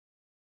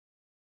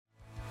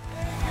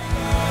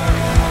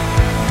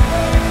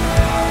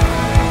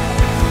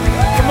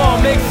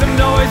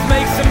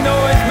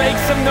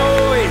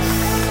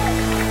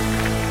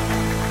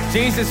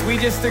Jesus, we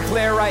just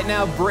declare right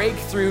now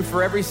breakthrough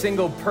for every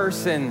single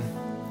person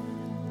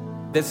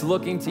that's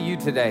looking to you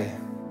today.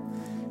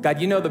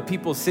 God, you know the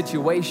people's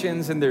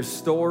situations and their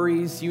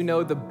stories. You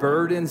know the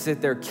burdens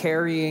that they're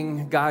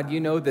carrying. God,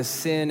 you know the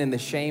sin and the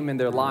shame in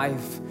their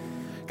life.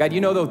 God, you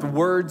know the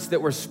words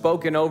that were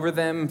spoken over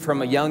them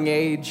from a young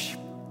age.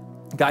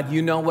 God,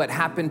 you know what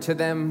happened to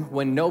them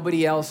when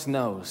nobody else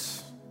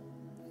knows.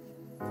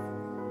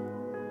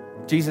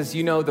 Jesus,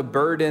 you know the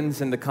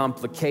burdens and the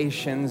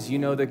complications. You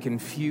know the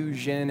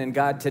confusion. And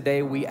God,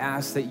 today we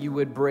ask that you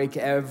would break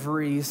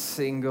every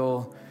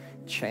single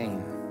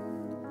chain.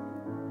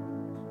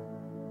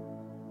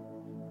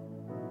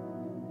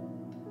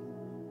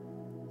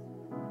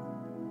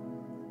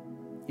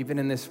 Even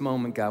in this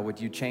moment, God,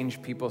 would you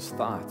change people's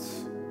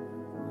thoughts,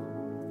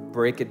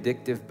 break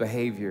addictive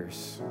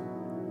behaviors,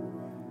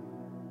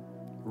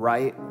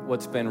 right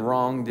what's been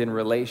wronged in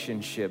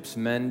relationships,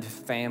 mend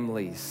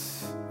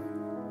families,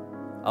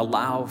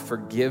 allow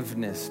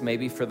forgiveness,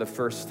 maybe for the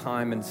first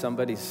time in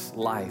somebody's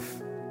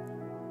life.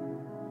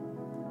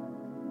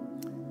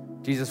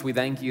 Jesus, we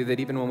thank you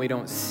that even when we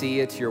don't see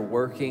it, you're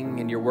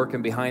working and you're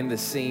working behind the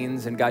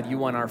scenes. And God, you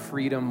want our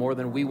freedom more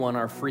than we want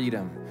our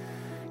freedom.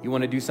 You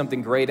want to do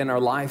something great in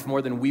our life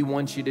more than we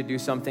want you to do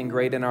something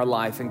great in our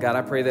life. And God,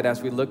 I pray that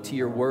as we look to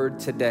your word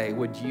today,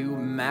 would you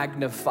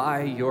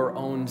magnify your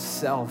own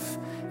self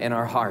in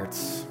our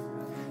hearts?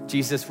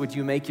 Jesus, would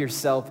you make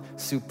yourself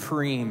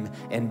supreme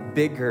and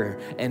bigger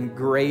and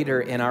greater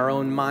in our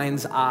own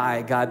mind's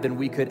eye, God, than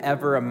we could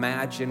ever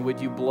imagine? Would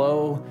you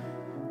blow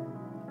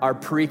our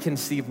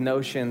preconceived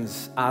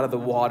notions out of the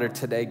water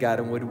today, God?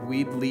 And would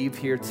we leave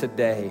here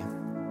today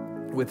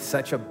with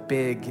such a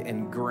big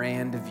and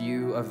grand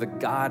view of the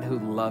God who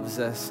loves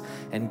us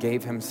and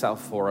gave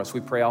himself for us? We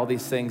pray all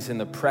these things in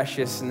the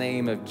precious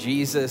name of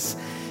Jesus.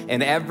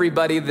 And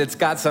everybody that's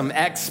got some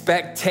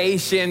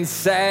expectation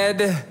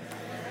said,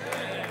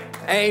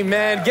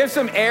 amen. Give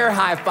some air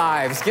high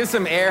fives. Give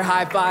some air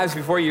high fives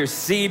before you're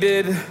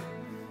seated.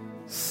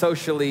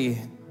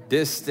 Socially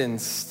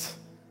distanced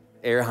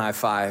air high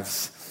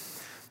fives.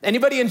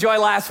 Anybody enjoy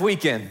last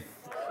weekend?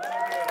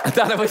 I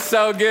thought it was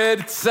so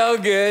good, so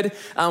good.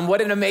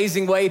 What an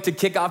amazing way to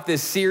kick off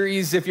this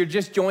series. If you're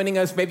just joining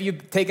us, maybe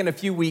you've taken a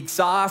few weeks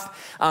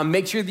off,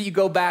 make sure that you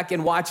go back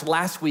and watch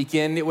last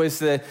weekend. It was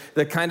the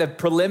kind of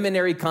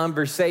preliminary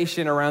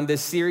conversation around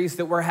this series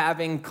that we're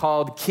having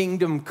called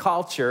Kingdom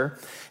Culture.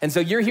 And so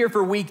you're here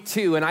for week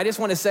 2. And I just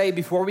want to say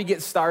before we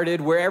get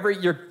started, wherever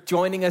you're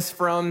joining us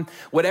from,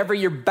 whatever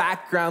your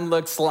background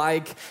looks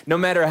like, no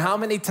matter how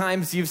many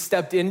times you've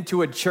stepped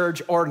into a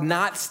church or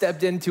not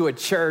stepped into a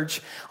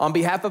church, on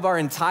behalf of our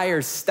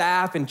entire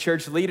staff and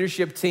church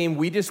leadership team,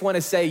 we just want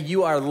to say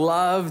you are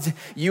loved,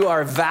 you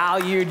are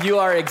valued, you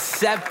are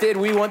accepted.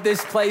 We want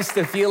this place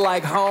to feel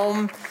like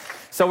home.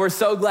 So we're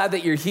so glad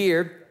that you're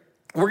here.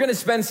 We're going to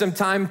spend some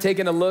time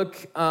taking a look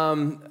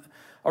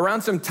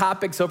around some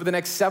topics over the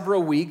next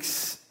several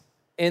weeks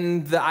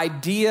in the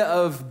idea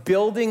of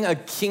building a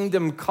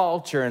kingdom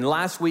culture. And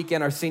last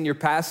weekend, our senior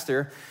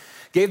pastor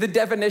gave the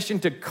definition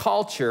to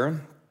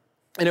culture.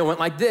 And it went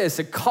like this: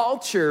 a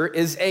culture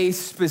is a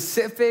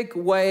specific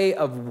way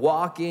of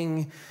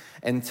walking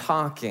and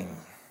talking.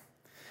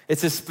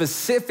 It's a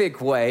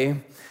specific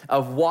way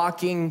of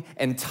walking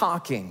and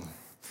talking.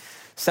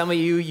 Some of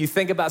you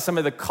think about some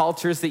of the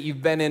cultures that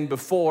you've been in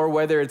before,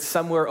 whether it's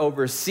somewhere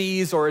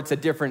overseas or it's a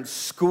different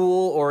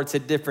school or it's a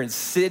different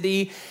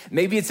city.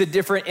 Maybe it's a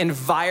different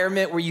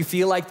environment where you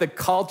feel like the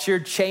culture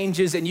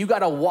changes and you got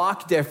to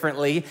walk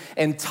differently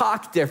and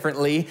talk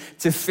differently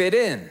to fit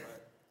in.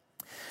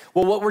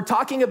 Well, what we're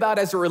talking about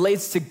as it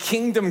relates to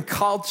kingdom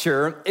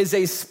culture is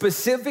a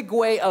specific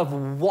way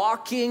of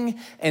walking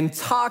and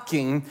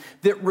talking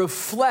that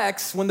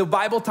reflects, when the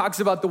Bible talks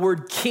about the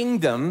word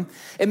kingdom,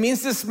 it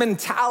means this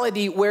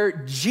mentality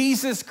where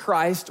Jesus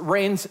Christ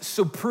reigns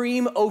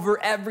supreme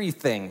over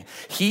everything.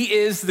 He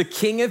is the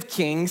King of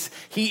Kings.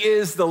 He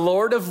is the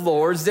Lord of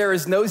Lords. There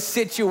is no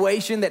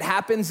situation that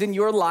happens in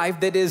your life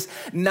that is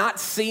not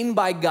seen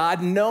by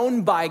God,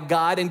 known by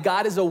God, and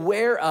God is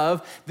aware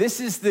of. This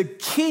is the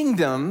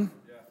kingdom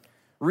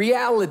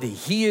reality.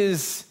 He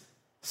is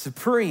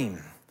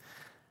supreme.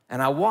 And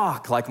I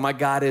walk like my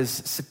God is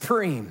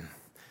supreme.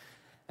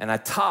 And I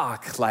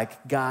talk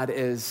like God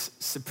is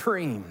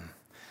supreme.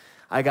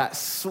 I got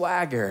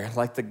swagger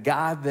like the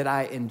God that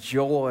I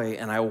enjoy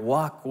and I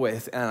walk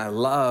with and I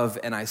love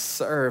and I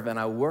serve and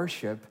I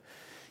worship.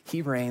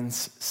 He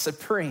reigns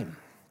supreme.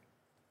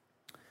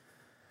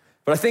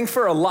 But I think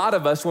for a lot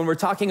of us, when we're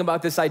talking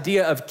about this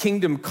idea of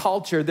kingdom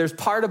culture, there's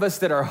part of us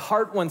that our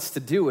heart wants to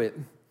do it.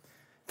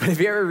 But have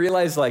you ever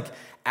realized,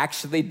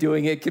 actually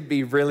doing it could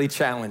be really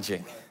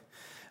challenging?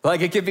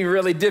 It could be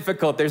really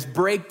difficult. There's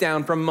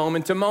breakdown from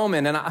moment to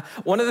moment. And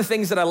one of the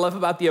things that I love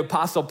about the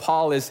Apostle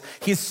Paul is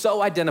he's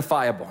so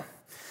identifiable.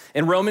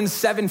 In Romans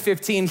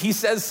 7:15, he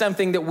says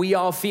something that we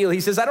all feel. He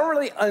says, I don't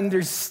really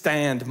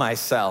understand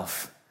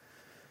myself.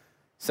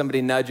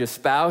 Somebody nudge a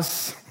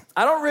spouse.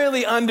 I don't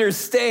really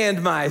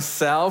understand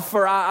myself,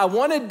 or I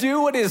want to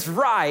do what is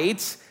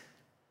right,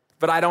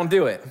 but I don't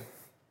do it.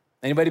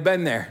 Anybody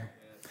been there?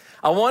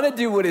 I want to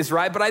do what is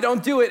right, but I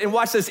don't do it. And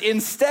watch this.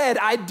 Instead,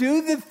 I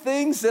do the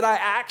things that I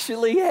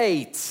actually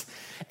hate.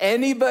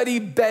 Anybody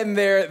been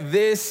there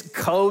this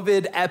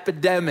COVID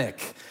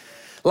epidemic?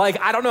 Like,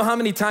 I don't know how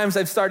many times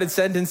I've started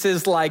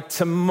sentences like,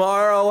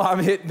 tomorrow I'm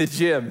hitting the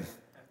gym.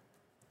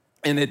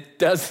 And it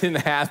doesn't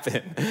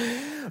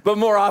happen. But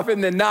more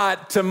often than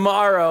not,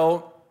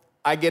 tomorrow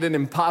I get an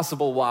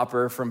Impossible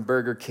Whopper from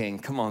Burger King.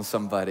 Come on,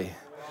 somebody.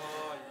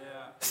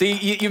 See,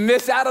 you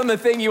miss out on the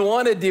thing you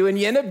want to do, and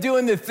you end up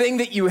doing the thing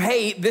that you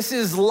hate. This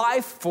is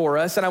life for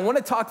us, and I want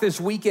to talk this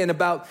weekend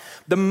about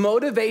the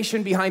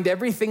motivation behind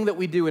everything that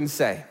we do and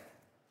say.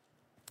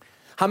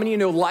 How many of you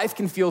know life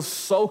can feel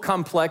so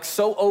complex,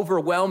 so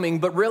overwhelming,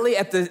 but really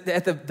at the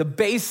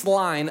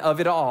baseline of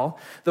it all,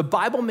 the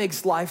Bible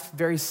makes life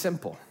very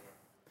simple.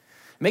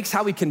 Makes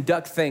how we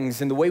conduct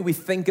things and the way we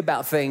think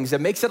about things.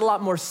 It makes it a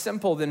lot more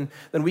simple than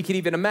we could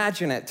even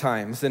imagine at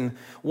times. And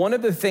one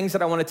of the things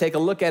that I want to take a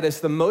look at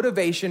is the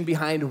motivation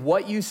behind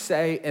what you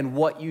say and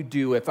what you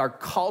do. If our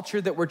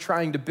culture that we're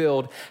trying to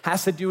build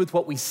has to do with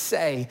what we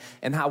say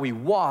and how we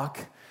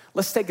walk,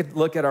 let's take a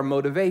look at our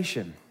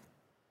motivation.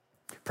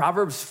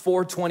 Proverbs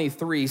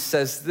 4:23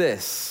 says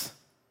this,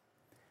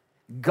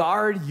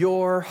 guard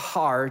your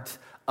heart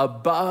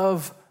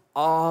above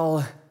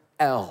all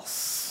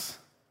else.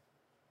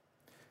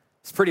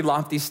 It's a pretty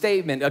lofty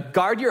statement.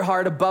 Guard your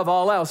heart above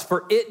all else,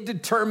 for it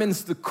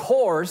determines the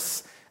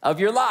course of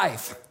your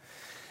life.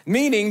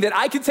 Meaning that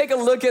I can take a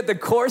look at the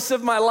course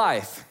of my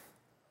life.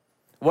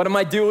 What am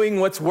I doing?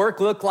 What's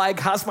work look like?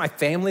 How's my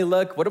family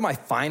look? What do my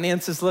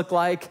finances look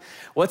like?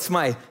 What's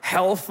my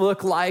health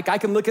look like? I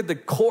can look at the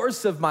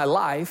course of my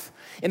life,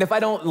 and if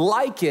I don't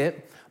like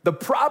it, the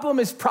problem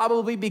is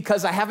probably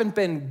because I haven't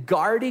been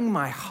guarding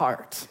my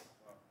heart.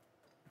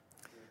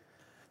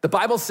 The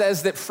Bible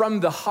says that from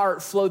the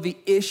heart flow the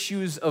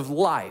issues of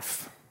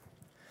life.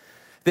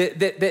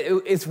 That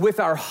it's with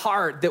our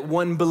heart that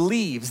one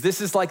believes. This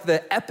is like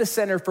the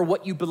epicenter for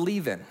what you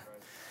believe in.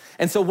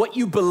 And so what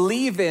you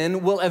believe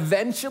in will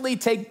eventually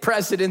take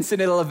precedence,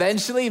 and it'll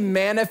eventually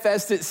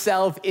manifest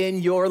itself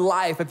in your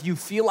life. If you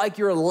feel like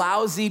you're a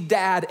lousy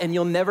dad and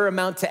you'll never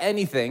amount to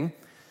anything,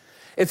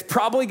 it's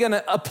probably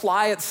gonna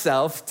apply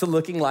itself to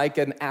looking like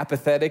an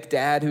apathetic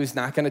dad who's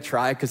not gonna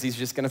try because he's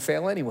just gonna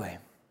fail anyway.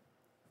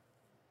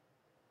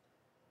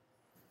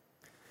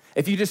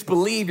 If you just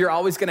believe you're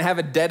always gonna have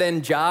a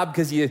dead-end job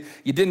because you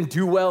didn't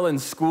do well in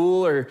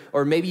school,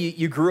 or maybe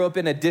you grew up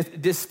in a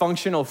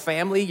dysfunctional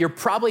family, you're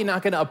probably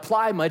not gonna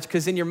apply much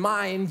because in your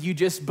mind, you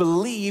just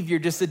believe you're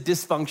just a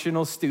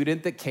dysfunctional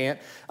student that can't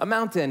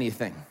amount to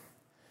anything.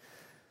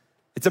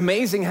 It's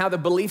amazing how the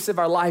beliefs of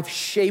our life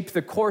shape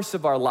the course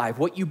of our life.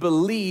 What you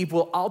believe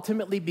will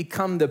ultimately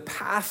become the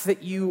path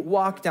that you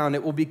walk down.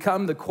 It will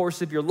become the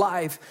course of your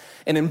life.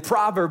 And in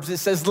Proverbs, it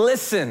says,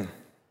 listen,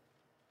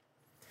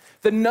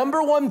 the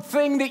number one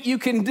thing that you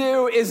can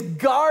do is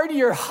guard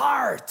your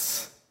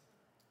heart.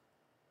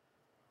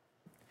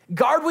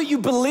 Guard what you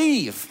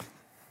believe.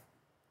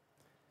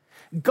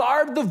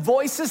 Guard the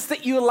voices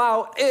that you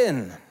allow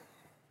in.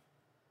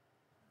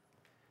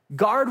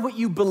 Guard what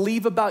you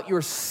believe about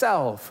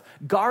yourself.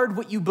 Guard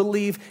what you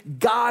believe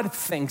God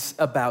thinks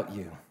about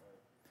you.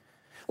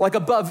 Like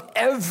above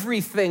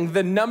everything,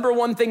 the number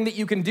one thing that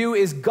you can do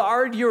is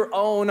guard your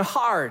own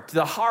heart.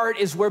 The heart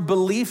is where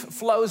belief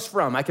flows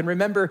from. I can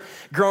remember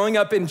growing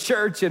up in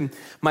church and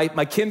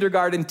my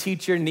kindergarten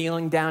teacher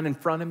kneeling down in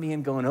front of me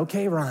and going,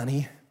 okay,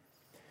 Ronnie,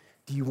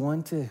 do you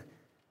want to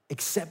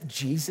accept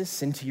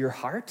Jesus into your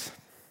heart?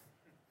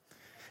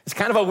 It's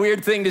kind of a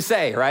weird thing to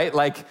say, right?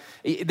 Like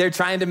they're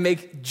trying to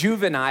make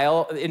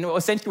juvenile, and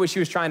essentially what she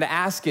was trying to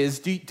ask is,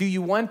 do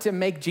you want to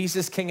make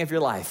Jesus king of your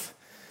life?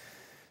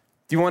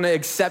 Do you want to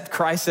accept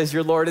Christ as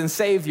your Lord and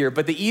Savior?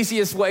 But the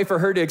easiest way for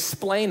her to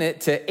explain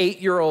it to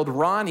 8-year-old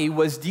Ronnie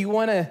was, do you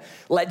want to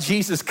let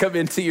Jesus come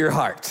into your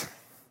heart?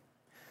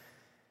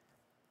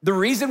 The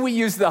reason we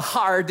use the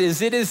heart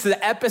is it is the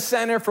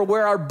epicenter for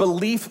where our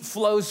belief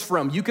flows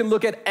from. You can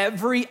look at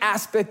every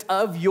aspect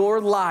of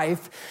your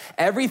life.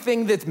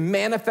 Everything that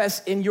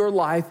manifests in your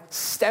life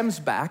stems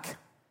back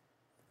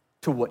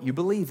to what you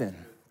believe in.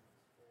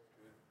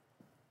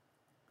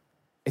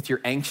 If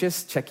you're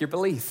anxious, check your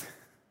belief.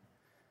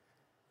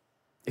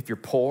 If you're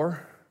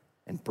poor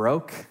and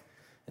broke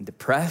and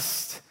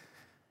depressed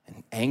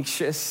and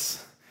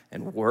anxious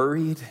and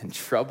worried and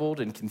troubled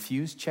and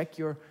confused, check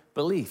your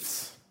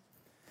beliefs.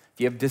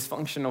 If you have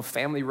dysfunctional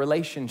family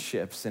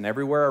relationships and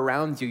everywhere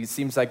around you, it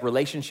seems like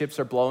relationships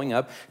are blowing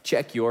up,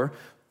 check your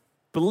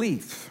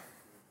belief.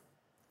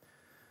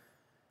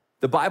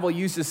 The Bible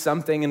uses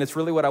something, and it's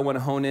really what I want to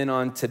hone in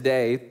on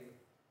today,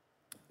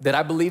 that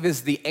I believe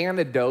is the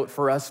antidote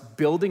for us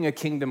building a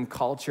kingdom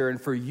culture and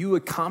for you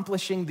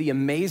accomplishing the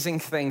amazing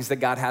things that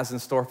God has in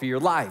store for your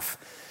life.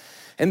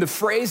 And the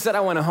phrase that I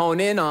want to hone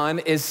in on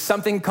is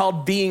something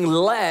called being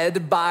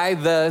led by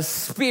the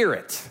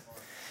Spirit.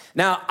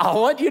 Now, I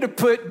want you to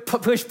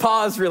push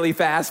pause really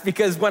fast,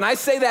 because when I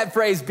say that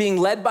phrase, being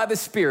led by the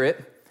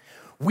Spirit,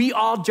 we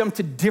all jump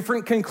to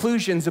different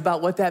conclusions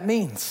about what that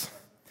means.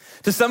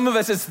 To some of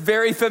us, it's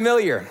very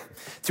familiar.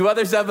 To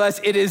others of us,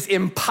 it is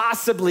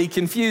impossibly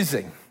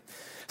confusing.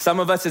 Some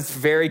of us, it's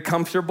very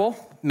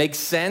comfortable, makes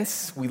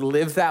sense. We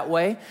live that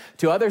way.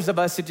 To others of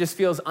us, it just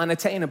feels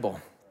unattainable.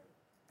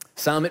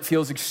 Some, it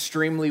feels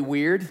extremely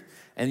weird,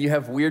 and you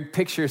have weird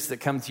pictures that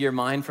come to your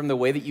mind from the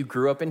way that you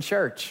grew up in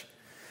church.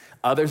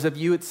 Others of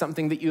you, it's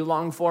something that you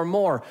long for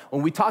more.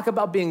 When we talk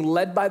about being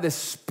led by the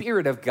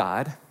Spirit of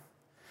God,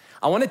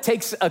 I want to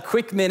take a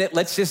quick minute.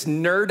 Let's just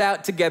nerd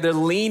out together,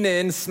 lean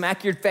in,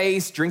 smack your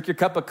face, drink your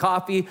cup of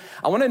coffee.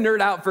 I want to nerd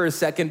out for a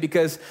second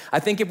because I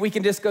think if we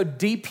can just go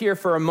deep here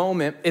for a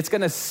moment, it's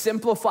going to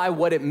simplify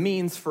what it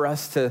means for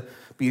us to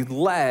be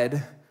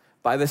led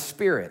by the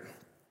Spirit.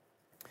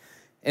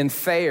 In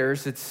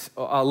Thayer's, it's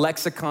a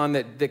lexicon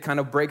that kind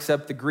of breaks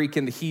up the Greek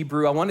and the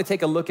Hebrew. I want to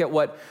take a look at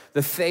what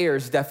the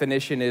Thayer's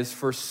definition is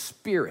for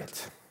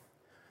spirit.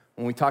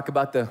 When we talk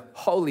about the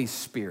Holy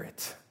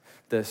Spirit,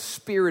 the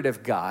Spirit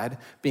of God,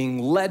 being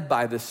led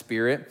by the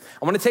Spirit.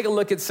 I want to take a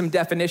look at some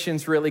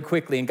definitions really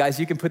quickly. And guys,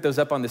 you can put those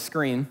up on the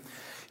screen.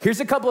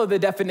 Here's a couple of the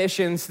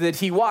definitions that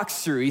he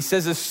walks through. He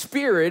says a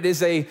spirit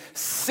is a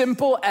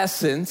simple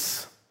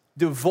essence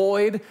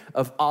devoid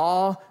of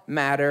all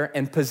matter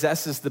and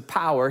possesses the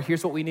power,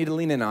 here's what we need to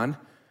lean in on,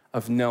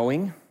 of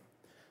knowing,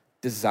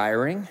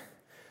 desiring,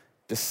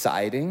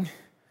 deciding,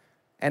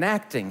 and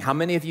acting. How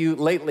many of you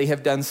lately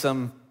have done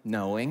some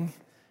knowing,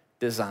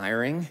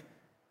 desiring,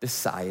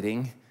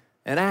 deciding,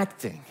 and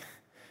acting?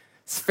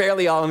 It's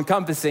fairly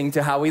all-encompassing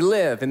to how we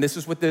live, and this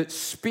is what the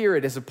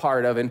Spirit is a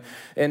part of.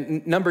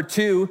 And number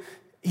two,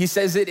 he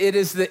says that it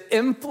is the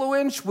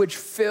influence which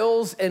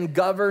fills and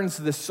governs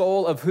the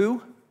soul of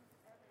who?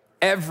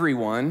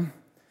 Everyone.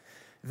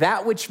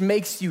 That which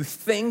makes you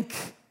think,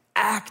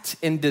 act,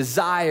 and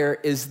desire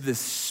is the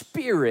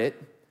spirit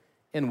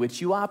in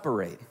which you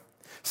operate.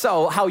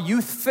 So how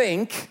you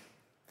think,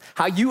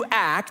 how you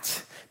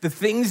act, the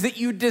things that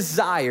you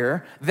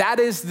desire, that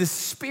is the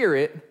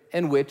spirit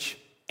in which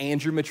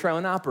Andrew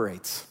Matrone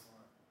operates,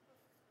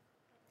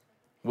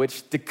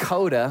 which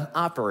Dakota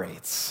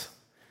operates,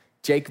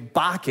 Jake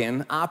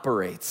Bakken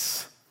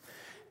operates.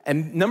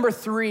 And number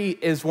three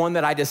is one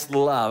that I just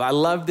love. I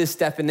love this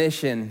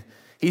definition.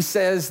 He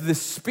says the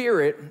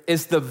Spirit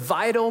is the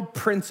vital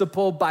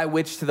principle by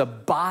which the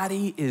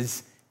body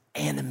is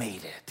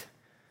animated.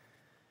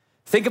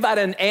 Think about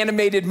an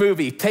animated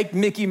movie. Take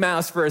Mickey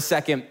Mouse for a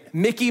second.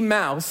 Mickey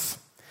Mouse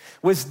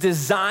was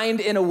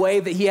designed in a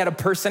way that he had a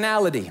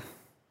personality.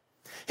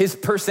 His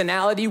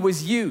personality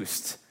was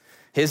used.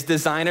 His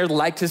designer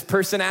liked his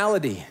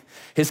personality.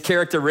 His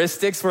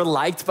characteristics were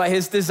liked by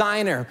his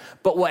designer.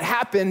 But what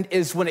happened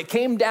is when it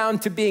came down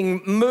to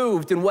being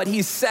moved and what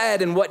he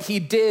said and what he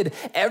did,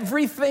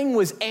 everything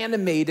was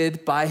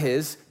animated by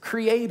his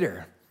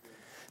creator.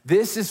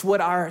 This is what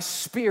our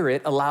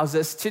spirit allows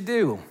us to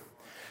do.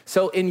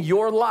 So in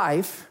your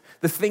life,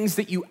 the things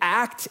that you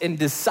act and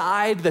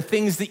decide, the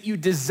things that you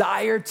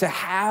desire to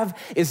have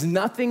is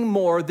nothing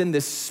more than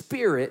the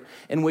spirit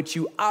in which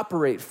you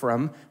operate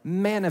from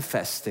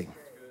manifesting.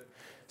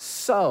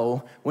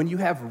 So when you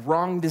have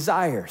wrong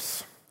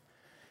desires,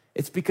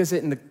 it's because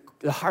in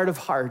the heart of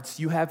hearts,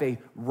 you have a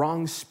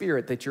wrong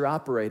spirit that you're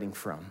operating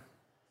from.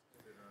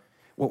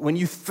 When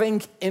you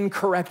think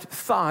incorrect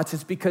thoughts,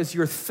 it's because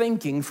you're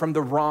thinking from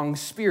the wrong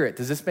spirit.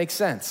 Does this make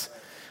sense?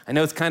 I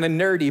know it's kind of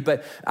nerdy,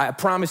 but I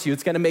promise you,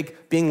 it's going to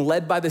make being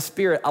led by the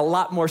Spirit a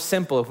lot more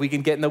simple if we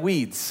can get in the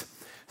weeds.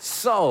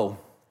 So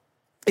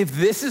if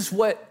this is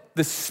what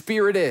the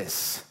Spirit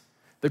is,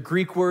 the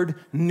Greek word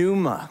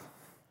pneuma,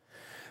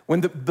 when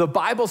the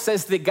Bible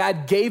says that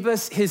God gave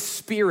us his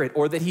Spirit,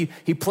 or that he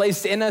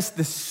placed in us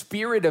the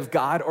Spirit of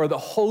God, or the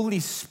Holy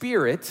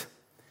Spirit,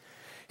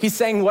 he's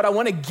saying what I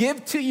want to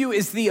give to you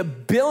is the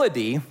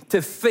ability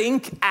to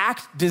think,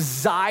 act,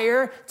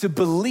 desire, to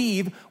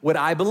believe what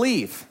I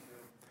believe.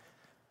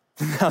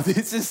 Now,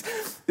 this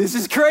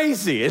is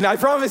crazy, and I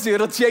promise you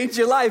it'll change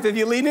your life if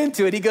you lean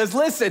into it. He goes,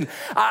 listen,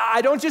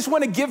 I don't just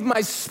want to give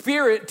my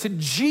spirit to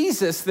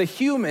Jesus, the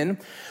human,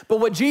 but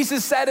what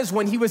Jesus said is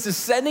when he was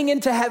ascending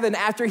into heaven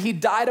after he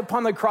died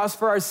upon the cross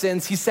for our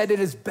sins, he said, it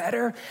is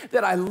better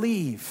that I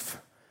leave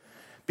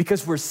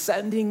because we're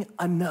sending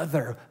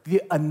another.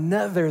 The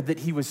another that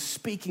he was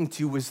speaking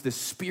to was the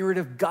Spirit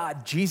of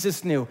God.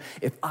 Jesus knew,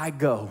 if I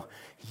go,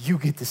 you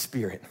get the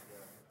Spirit.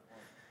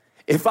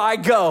 If I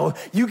go,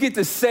 you get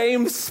the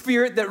same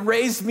Spirit that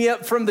raised me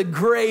up from the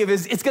grave.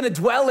 It's going to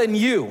dwell in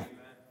you.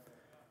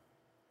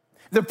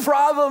 The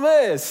problem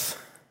is,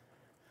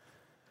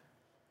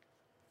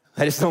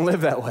 I just don't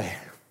live that way.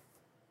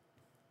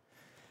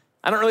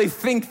 I don't really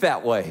think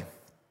that way.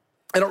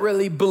 I don't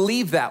really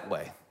believe that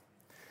way.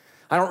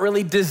 I don't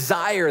really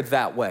desire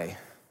that way.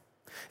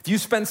 If you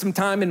spend some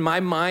time in my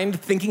mind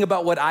thinking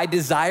about what I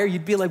desire,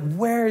 you'd be like,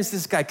 where is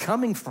this guy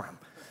coming from?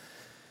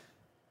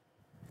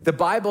 The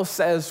Bible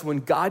says when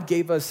God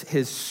gave us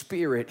his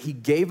Spirit, he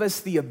gave us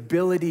the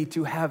ability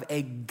to have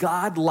a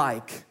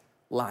godlike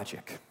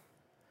logic,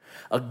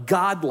 a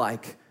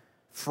godlike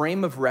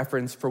frame of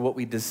reference for what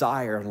we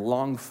desire,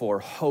 long for,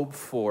 hope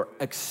for,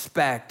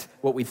 expect,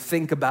 what we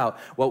think about,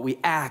 what we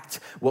act,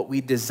 what we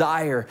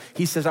desire.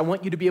 He says, I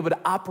want you to be able to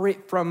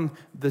operate from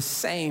the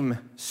same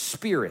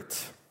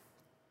Spirit.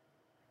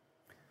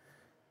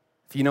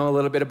 If you know a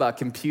little bit about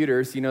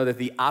computers, you know that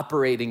the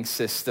operating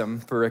system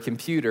for a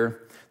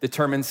computer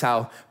determines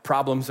how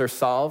problems are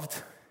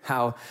solved,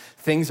 how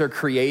things are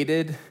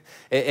created.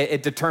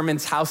 It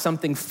determines how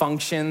something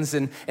functions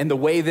and the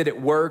way that it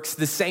works.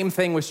 The same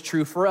thing was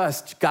true for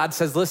us. God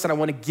says, listen, I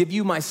want to give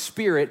you my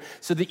Spirit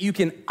so that you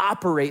can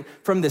operate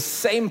from the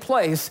same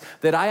place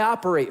that I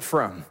operate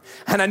from.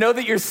 And I know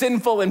that you're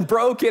sinful and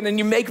broken and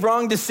you make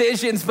wrong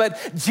decisions,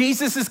 but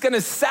Jesus is going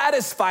to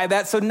satisfy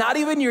that. So not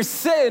even your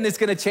sin is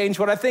going to change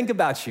what I think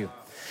about you.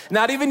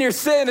 Not even your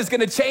sin is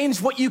going to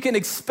change what you can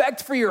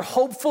expect for your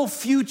hopeful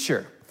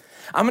future.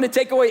 I'm going to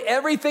take away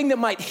everything that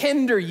might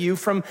hinder you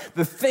from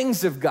the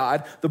things of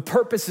God, the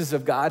purposes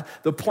of God,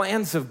 the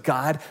plans of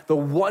God, the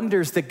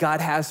wonders that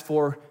God has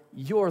for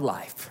your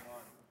life.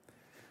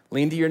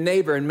 Lean to your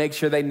neighbor and make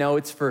sure they know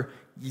it's for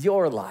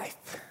your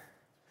life.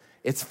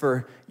 It's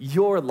for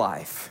your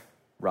life,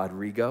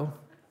 Rodrigo.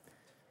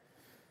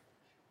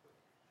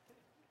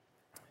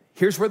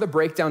 Here's where the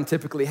breakdown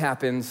typically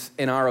happens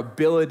in our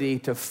ability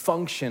to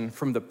function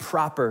from the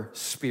proper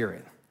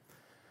Spirit.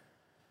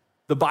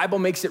 The Bible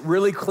makes it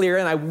really clear,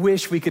 and I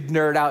wish we could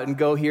nerd out and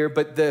go here,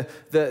 but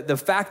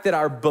the fact that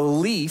our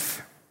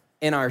belief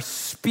and our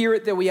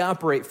spirit that we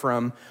operate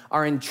from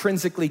are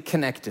intrinsically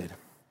connected.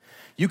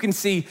 You can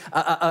see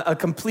a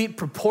complete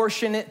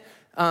proportionate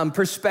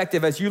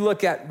perspective. As you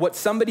look at what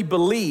somebody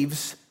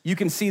believes, you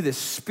can see the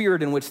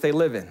spirit in which they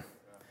live in.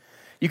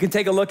 You can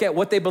take a look at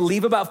what they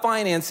believe about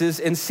finances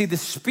and see the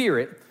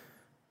spirit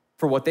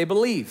for what they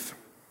believe.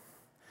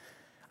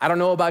 I don't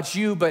know about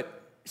you, but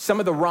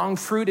some of the wrong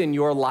fruit in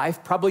your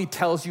life probably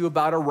tells you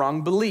about a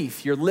wrong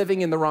belief. You're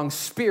living in the wrong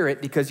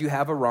spirit because you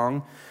have a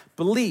wrong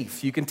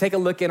belief. You can take a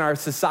look in our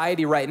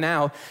society right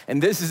now,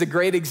 and this is a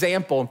great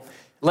example.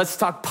 Let's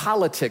talk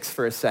politics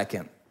for a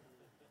second.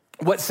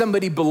 What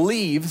somebody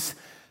believes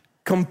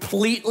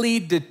completely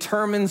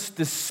determines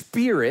the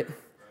spirit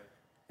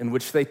in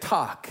which they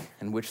talk,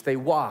 in which they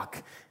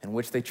walk, in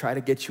which they try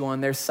to get you on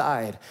their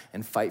side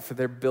and fight for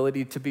their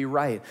ability to be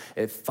right,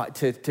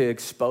 to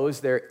expose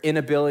their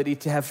inability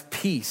to have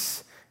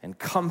peace and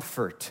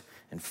comfort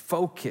and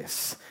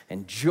focus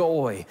and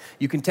joy.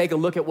 You can take a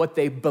look at what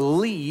they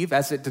believe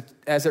as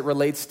it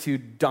relates to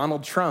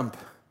Donald Trump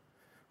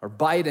or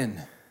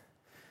Biden,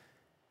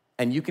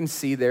 and you can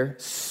see their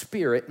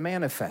spirit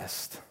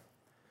manifest.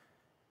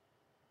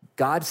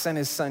 God sent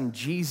his son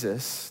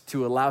Jesus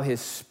to allow his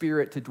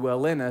Spirit to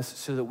dwell in us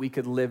so that we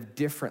could live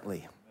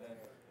differently.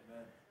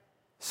 Amen.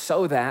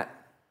 So that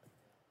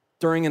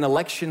during an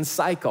election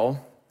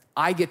cycle,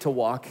 I get to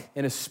walk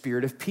in a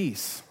spirit of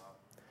peace.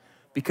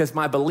 Because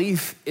my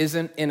belief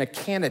isn't in a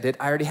candidate,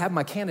 I already have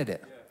my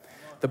candidate.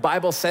 The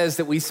Bible says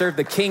that we serve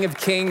the King of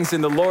Kings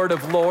and the Lord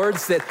of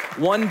Lords, that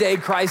one day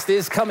Christ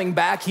is coming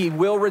back. He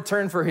will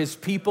return for his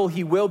people.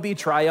 He will be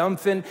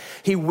triumphant.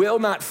 He will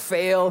not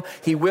fail.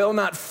 He will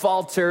not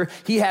falter.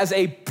 He has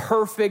a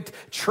perfect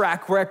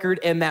track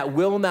record, and that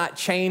will not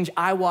change.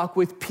 I walk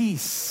with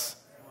peace.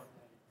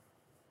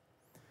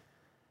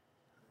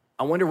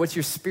 I wonder what's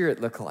your spirit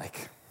look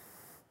like?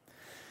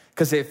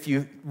 Because if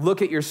you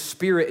look at your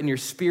spirit and your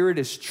spirit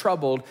is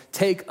troubled,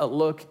 take a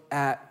look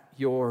at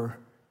your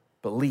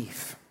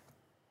belief.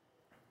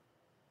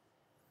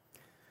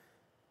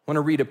 I want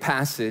to read a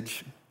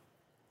passage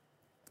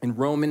in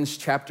Romans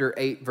chapter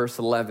 8, verse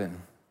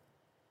 11.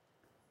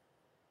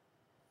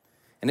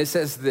 And it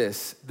says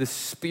this: the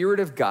Spirit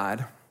of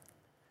God,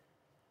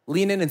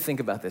 lean in and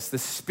think about this, the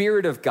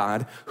Spirit of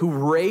God who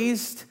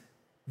raised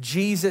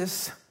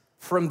Jesus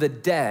from the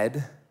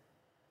dead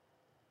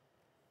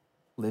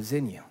lives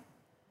in you.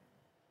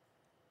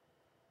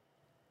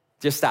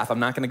 Just stop. I'm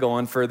not going to go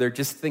on further.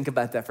 Just think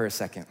about that for a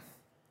second.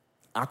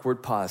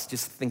 Awkward pause.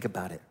 Just think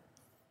about it.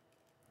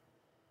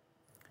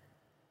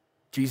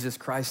 Jesus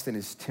Christ in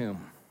his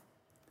tomb,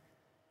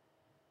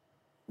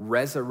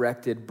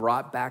 resurrected,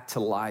 brought back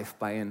to life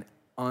by an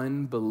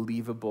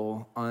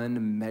unbelievable,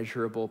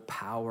 unmeasurable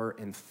power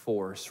and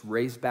force,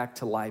 raised back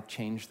to life,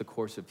 changed the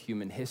course of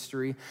human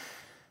history,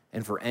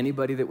 and for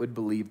anybody that would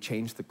believe,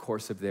 changed the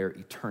course of their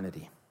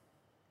eternity.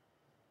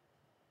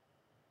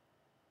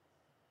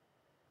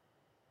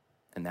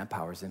 And that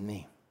power's in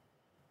me.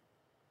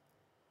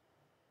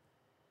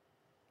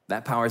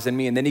 That power's in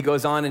me. And then he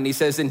goes on and he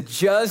says, and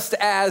just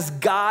as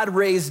God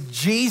raised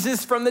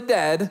Jesus from the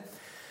dead,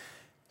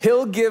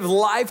 he'll give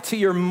life to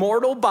your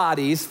mortal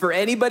bodies, for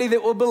anybody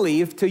that will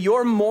believe, to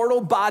your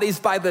mortal bodies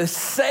by the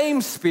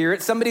same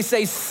Spirit. Somebody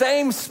say,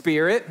 same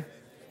Spirit.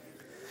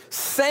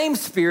 Same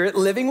Spirit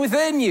living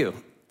within you.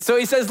 So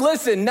he says,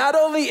 listen, not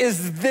only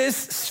is this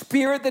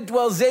Spirit that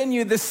dwells in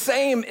you the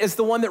same as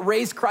the one that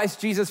raised Christ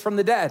Jesus from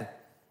the dead,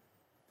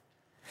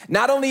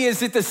 Not only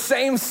is it the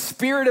same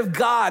Spirit of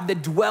God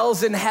that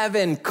dwells in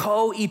heaven,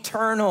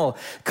 co-eternal,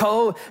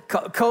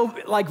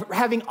 like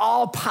having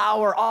all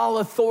power, all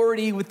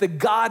authority with the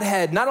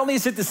Godhead. Not only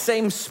is it the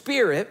same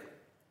Spirit,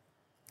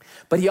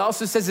 but he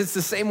also says it's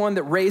the same one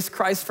that raised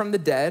Christ from the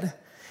dead,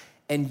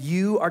 and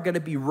you are going to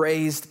be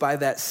raised by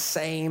that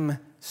same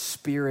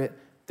Spirit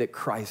that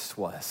Christ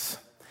was.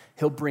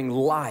 He'll bring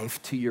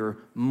life to your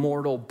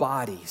mortal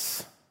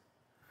bodies.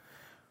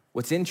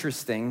 What's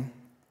interesting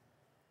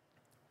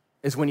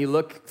is when you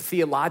look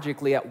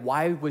theologically at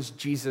why was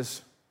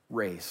Jesus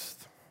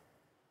raised?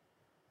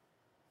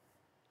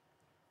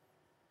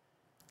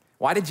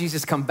 Why did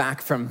Jesus come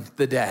back from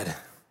the dead?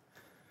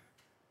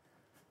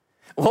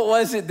 What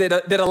was it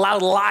that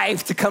allowed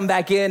life to come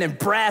back in and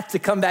breath to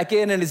come back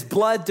in and his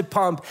blood to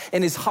pump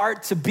and his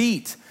heart to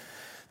beat?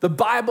 The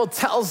Bible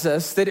tells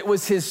us that it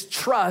was his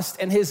trust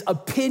and his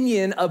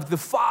opinion of the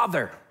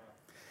Father.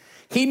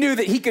 He knew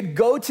that he could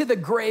go to the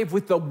grave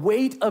with the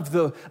weight of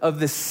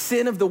the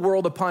sin of the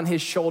world upon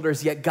his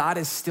shoulders, yet God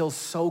is still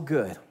so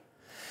good,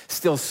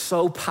 still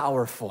so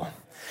powerful,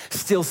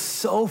 still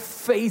so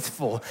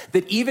faithful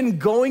that even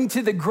going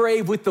to the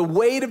grave with the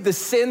weight of the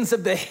sins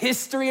of the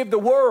history of the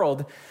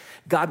world,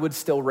 God would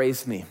still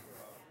raise me.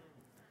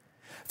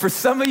 For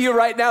some of you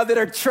right now that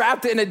are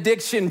trapped in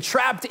addiction,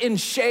 trapped in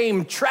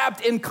shame,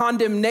 trapped in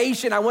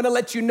condemnation, I want to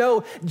let you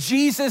know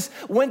Jesus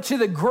went to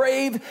the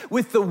grave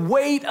with the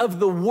weight of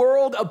the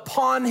world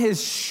upon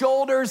his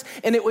shoulders,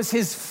 and it was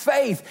his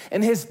faith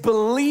and his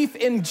belief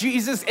in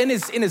Jesus and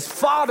in his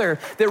Father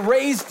that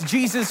raised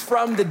Jesus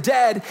from the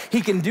dead.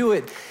 He can do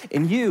it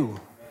in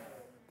you.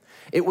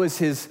 It was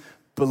his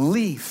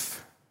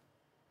belief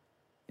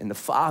in the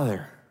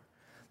Father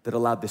that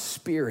allowed the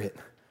Spirit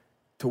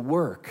to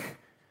work.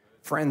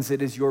 Friends,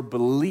 it is your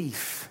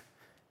belief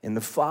in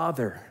the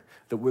Father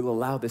that will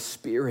allow the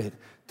Spirit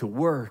to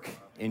work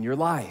in your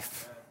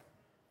life.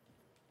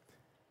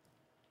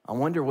 I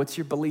wonder, what's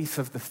your belief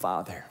of the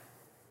Father?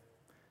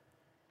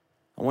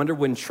 I wonder,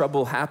 when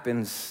trouble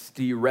happens,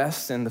 do you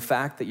rest in the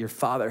fact that your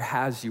Father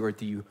has you, or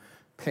do you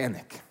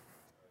panic?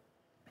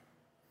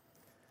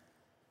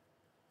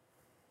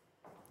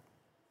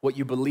 What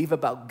you believe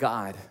about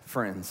God,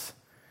 friends,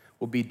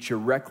 will be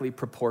directly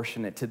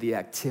proportionate to the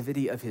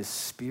activity of his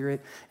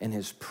Spirit and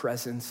his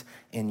presence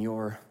in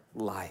your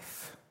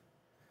life.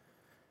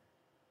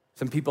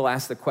 Some people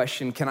ask the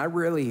question, can I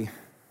really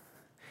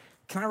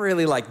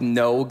like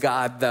know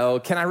God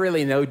though? Can I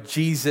really know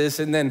Jesus?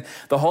 And then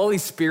the Holy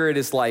Spirit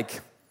is like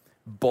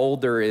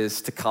Boulder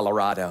is to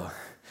Colorado.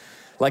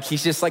 Like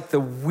he's just like the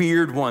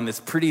weird one that's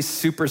pretty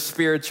super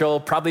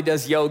spiritual, probably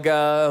does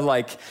yoga,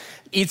 like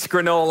eats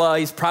granola,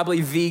 he's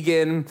probably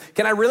vegan.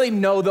 Can I really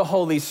know the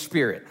Holy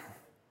Spirit?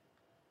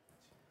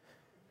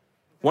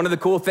 One of the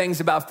cool things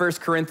about 1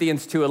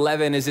 Corinthians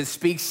 2:11 is it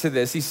speaks to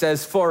this. He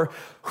says, for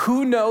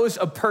who knows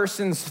a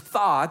person's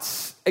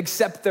thoughts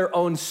except their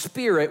own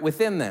spirit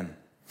within them?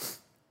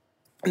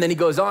 And then he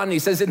goes on and he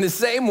says, in the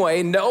same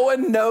way, no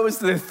one knows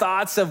the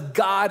thoughts of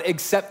God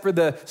except for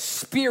the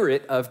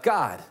Spirit of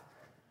God.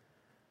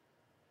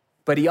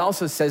 But he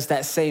also says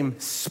that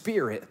same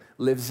Spirit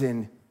lives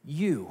in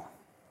you.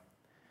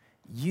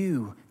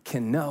 You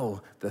can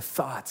know the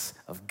thoughts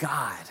of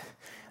God.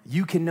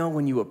 You can know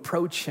when you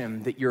approach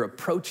him that you're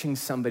approaching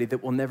somebody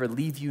that will never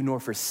leave you nor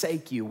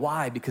forsake you.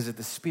 Why? Because of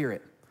the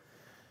Spirit.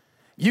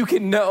 You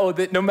can know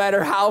that no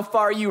matter how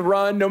far you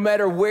run, no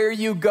matter where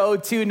you go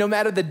to, no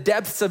matter the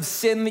depths of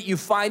sin that you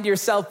find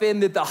yourself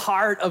in, that the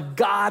heart of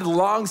God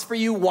longs for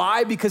you.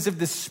 Why? Because of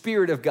the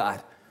Spirit of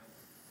God.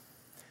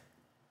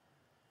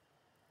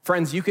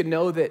 Friends, you can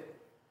know that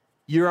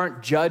you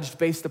aren't judged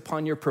based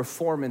upon your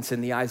performance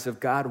in the eyes of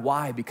God.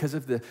 Why? Because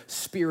of the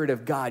Spirit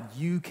of God.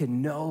 You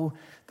can know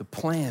the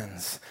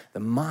plans, the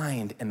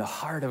mind, and the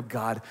heart of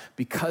God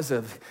because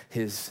of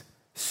his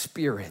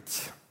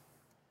Spirit.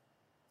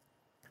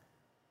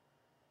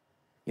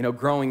 You know,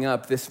 growing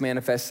up, this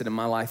manifested in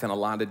my life in a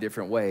lot of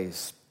different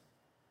ways.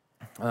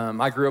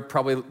 I grew up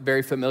probably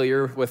very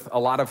familiar with a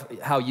lot of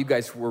how you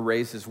guys were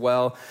raised as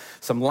well.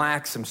 Some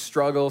lacks, some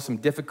struggles, some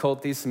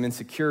difficulties, some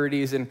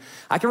insecurities. And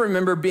I can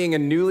remember being a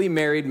newly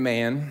married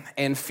man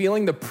and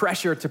feeling the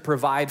pressure to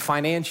provide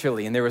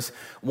financially. And there was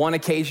one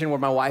occasion where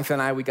my wife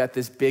and I, we got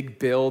this big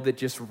bill that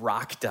just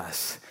rocked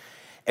us.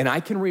 And I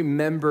can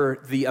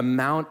remember the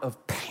amount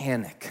of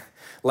panic,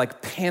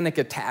 like panic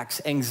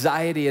attacks,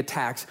 anxiety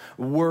attacks,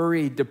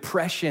 worry,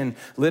 depression,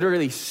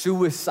 literally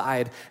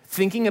suicide,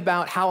 thinking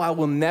about how I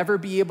will never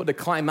be able to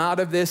climb out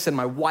of this, and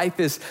my wife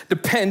is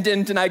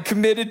dependent and I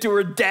committed to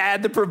her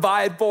dad to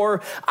provide for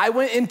her. I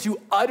went into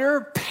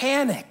utter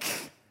panic.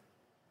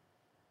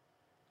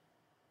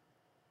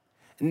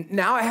 And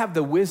now I have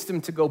the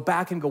wisdom to go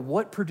back and go,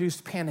 what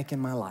produced panic in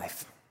my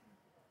life?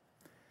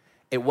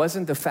 It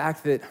wasn't the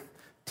fact that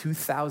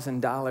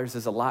 $2,000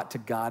 is a lot to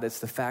God. It's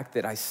the fact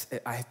that I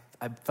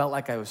felt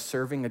like I was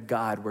serving a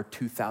God where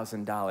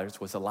 $2,000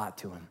 was a lot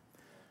to him.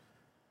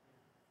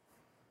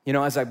 You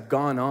know, as I've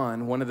gone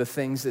on, one of the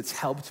things that's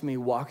helped me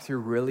walk through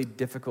really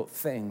difficult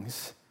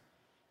things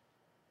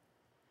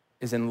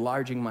is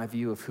enlarging my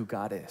view of who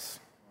God is.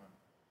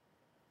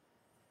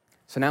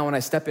 So now when I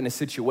step into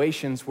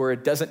situations where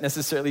it doesn't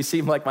necessarily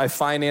seem like my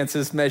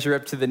finances measure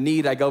up to the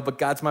need, I go, but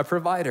God's my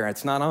provider.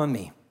 It's not on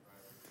me.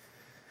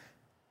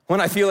 When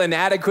I feel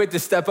inadequate to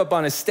step up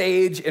on a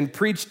stage and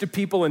preach to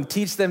people and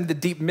teach them the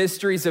deep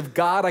mysteries of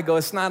God, I go,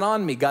 it's not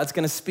on me. God's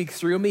gonna speak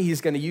through me.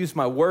 He's gonna use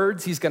my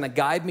words. He's gonna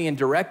guide me and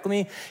direct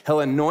me.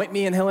 He'll anoint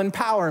me and he'll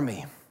empower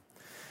me.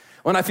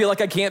 When I feel like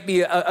I can't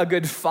be a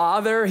good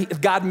father,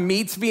 God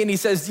meets me and he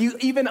says, do you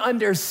even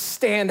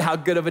understand how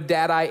good of a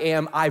dad I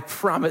am? I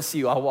promise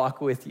you, I'll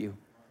walk with you.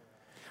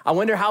 I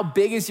wonder how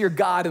big is your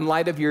God in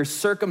light of your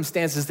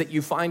circumstances that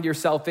you find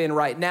yourself in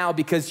right now,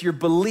 because your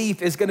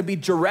belief is gonna be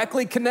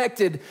directly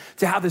connected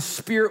to how the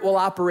Spirit will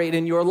operate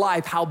in your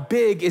life. How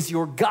big is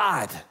your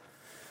God?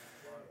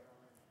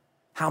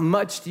 How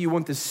much do you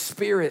want the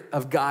Spirit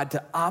of God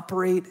to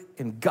operate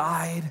and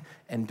guide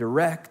and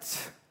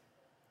direct?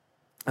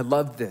 I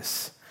love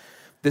this.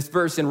 This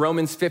verse in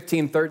Romans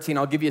 15:13,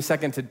 I'll give you a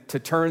second to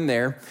turn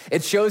there.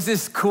 It shows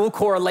this cool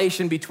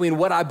correlation between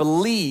what I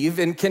believe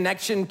in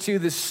connection to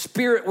the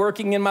Spirit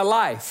working in my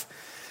life.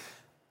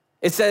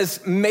 It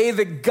says, may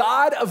the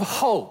God of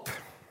hope.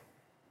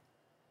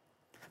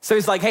 So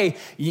he's like, hey,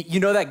 you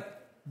know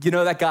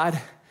that God?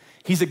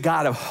 He's a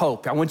God of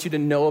hope. I want you to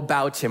know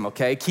about him,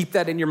 okay? Keep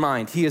that in your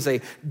mind. He is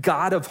a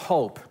God of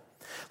hope.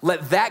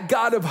 Let that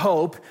God of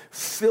hope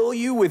fill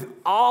you with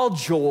all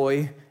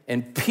joy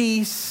and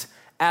peace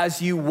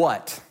as you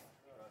what?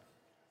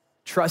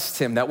 Trust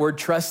him. That word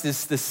trust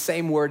is the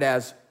same word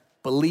as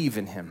believe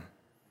in him.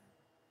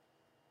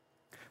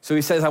 So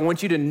he says, I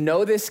want you to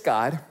know this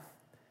God.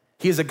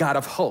 He is a God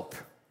of hope.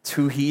 It's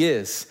who he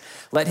is.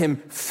 Let him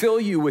fill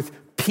you with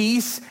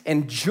peace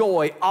and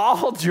joy,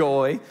 all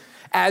joy,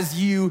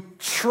 as you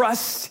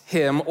trust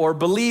him or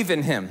believe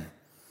in him.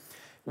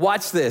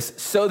 Watch this.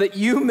 So that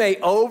you may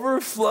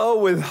overflow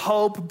with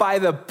hope by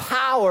the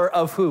power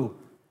of who?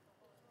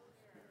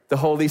 The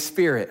Holy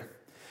Spirit.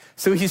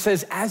 So he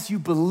says, as you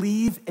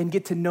believe and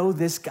get to know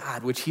this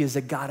God, which he is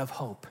a God of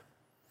hope,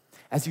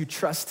 as you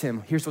trust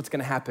him, here's what's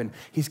gonna happen.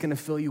 He's gonna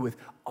fill you with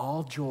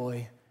all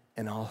joy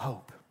and all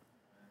hope.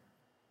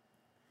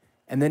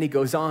 And then he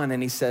goes on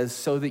and he says,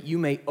 so that you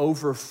may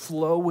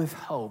overflow with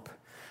hope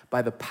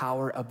by the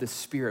power of the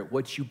Spirit.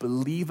 What you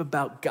believe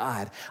about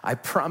God, I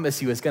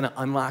promise you, is gonna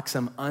unlock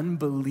some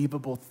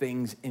unbelievable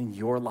things in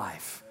your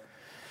life.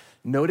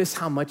 Notice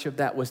how much of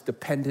that was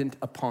dependent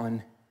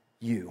upon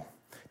you,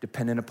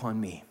 dependent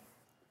upon me.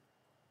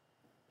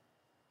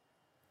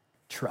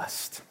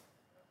 Trust.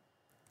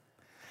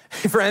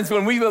 Friends,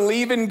 when we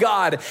believe in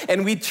God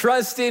and we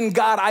trust in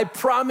God, I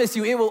promise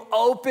you, it will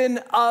open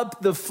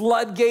up the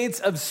floodgates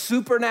of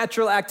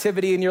supernatural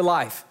activity in your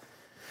life.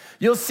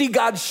 You'll see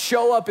God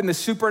show up in the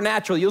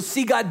supernatural. You'll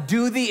see God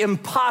do the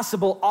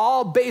impossible,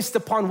 all based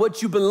upon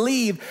what you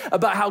believe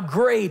about how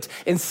great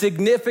and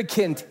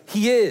significant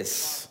he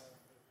is.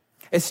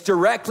 It's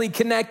directly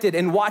connected.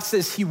 And watch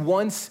this, he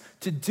wants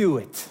to do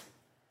it.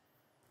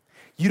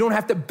 You don't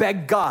have to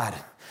beg God.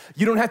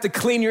 You don't have to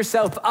clean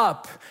yourself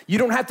up. You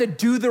don't have to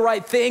do the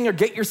right thing or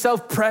get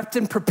yourself prepped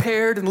and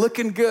prepared and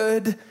looking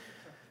good.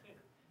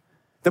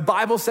 The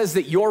Bible says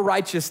that your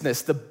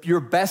righteousness, your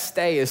best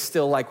day, is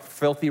still like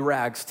filthy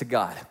rags to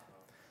God.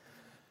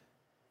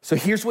 So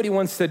here's what he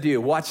wants to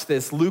do. Watch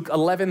this, Luke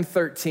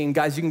 11:13.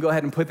 Guys, you can go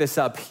ahead and put this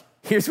up.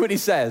 Here's what he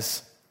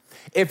says.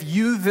 If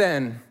you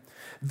then,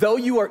 though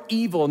you are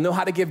evil, know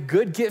how to give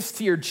good gifts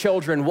to your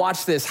children,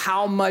 watch this,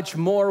 how much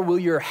more will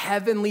your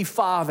heavenly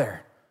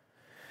Father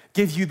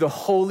give you the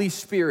Holy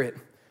Spirit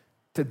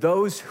to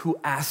those who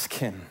ask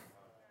him?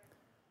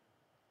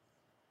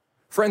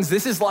 Friends,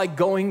 this is like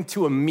going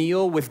to a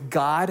meal with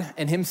God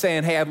and him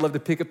saying, hey, I'd love to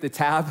pick up the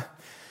tab.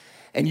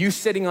 And you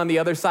sitting on the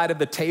other side of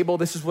the table,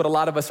 this is what a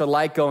lot of us are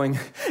like, going,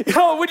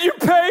 yo, would you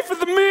pay for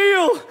the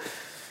meal?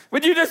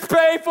 Would you just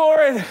pay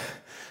for it?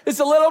 It's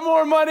a little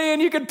more money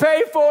and you can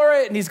pay for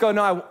it. And he's going,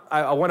 no,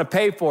 I want to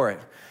pay for it.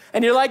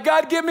 And you're like,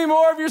 God, give me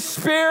more of your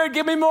Spirit.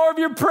 Give me more of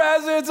your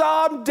presence.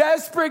 Oh, I'm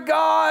desperate,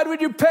 God.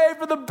 Would you pay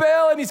for the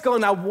bill? And he's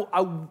going, I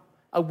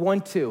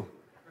want to.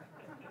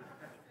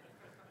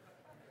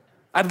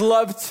 I'd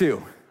love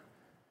to.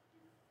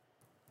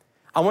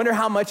 I wonder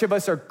how much of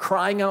us are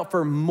crying out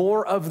for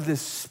more of the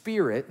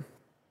Spirit.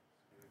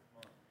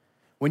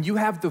 When you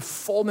have the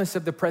fullness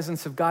of the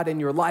presence of God in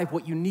your life,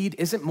 what you need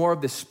isn't more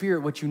of the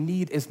Spirit. What you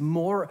need is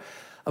more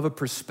of a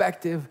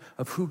perspective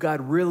of who God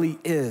really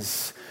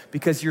is.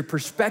 Because your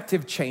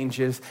perspective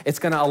changes, it's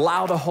gonna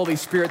allow the Holy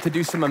Spirit to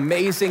do some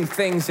amazing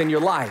things in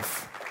your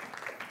life.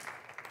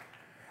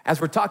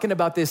 As we're talking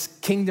about this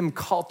kingdom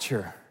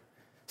culture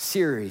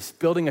series,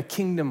 building a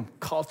kingdom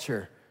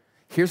culture,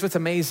 here's what's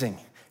amazing.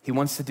 He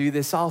wants to do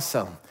this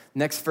also.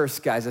 Next verse,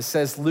 guys, it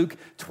says, Luke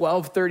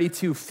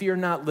 12:32, fear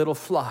not, little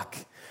flock,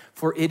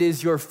 for it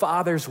is your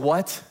Father's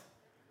what?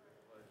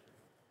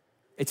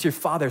 It's your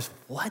Father's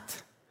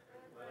what?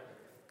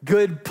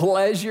 Good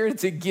pleasure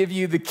to give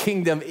you the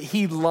kingdom.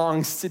 He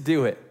longs to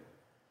do it.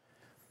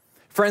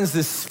 Friends,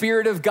 the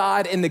Spirit of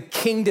God and the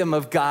kingdom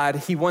of God,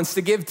 he wants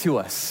to give to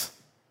us.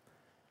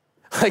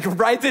 Like,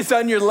 write this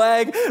on your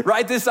leg,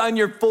 write this on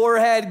your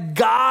forehead.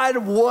 God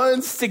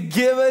wants to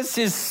give us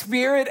his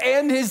Spirit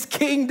and his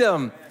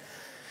kingdom.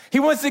 He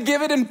wants to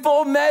give it in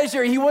full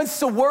measure. He wants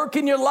to work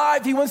in your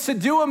life. He wants to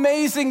do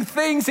amazing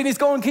things. And he's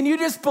going, can you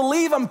just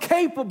believe I'm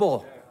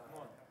capable?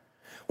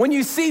 When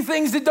you see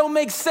things that don't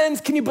make sense,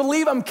 can you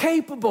believe I'm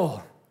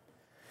capable?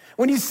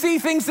 When you see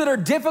things that are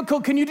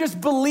difficult, can you just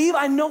believe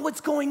I know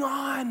what's going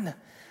on?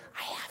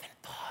 I haven't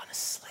fallen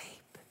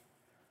asleep.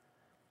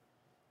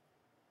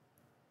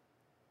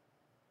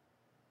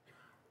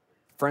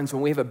 Friends,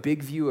 when we have a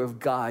big view of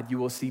God, you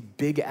will see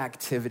big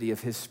activity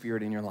of his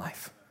Spirit in your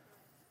life.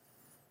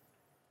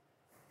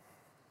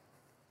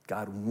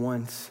 God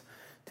wants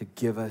to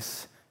give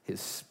us his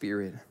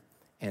Spirit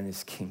and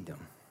his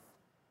kingdom.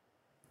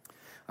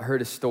 I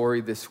heard a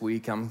story this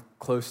week. I'm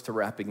close to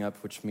wrapping up,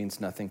 which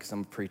means nothing because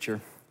I'm a preacher.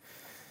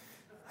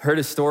 I heard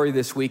a story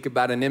this week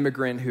about an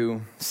immigrant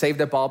who saved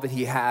up all that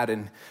he had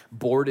and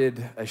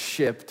boarded a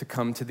ship to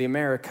come to the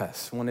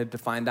Americas, wanted to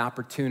find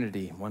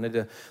opportunity, wanted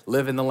to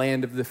live in the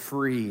land of the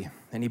free.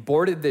 And he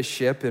boarded this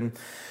ship, and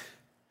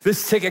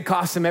this ticket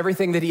cost him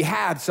everything that he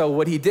had. So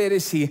what he did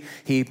is he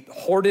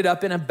hoarded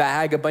up in a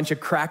bag a bunch of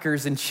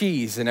crackers and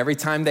cheese. And every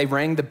time they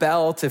rang the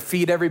bell to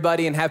feed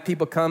everybody and have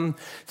people come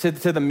to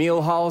the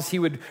meal halls, he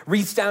would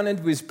reach down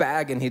into his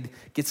bag and he'd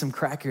get some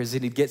crackers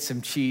and he'd get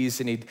some cheese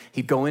and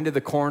he'd go into the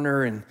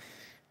corner and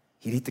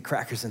he'd eat the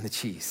crackers and the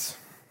cheese.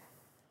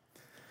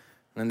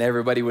 And then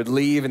everybody would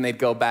leave and they'd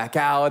go back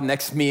out.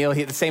 Next meal,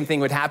 the same thing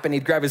would happen.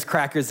 He'd grab his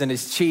crackers and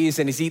his cheese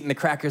and he's eating the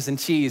crackers and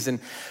cheese. And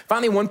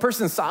finally, one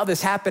person saw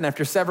this happen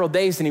after several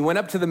days and he went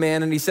up to the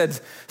man and he said,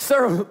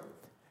 "Sir,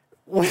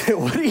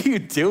 what are you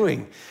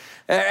doing?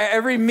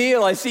 Every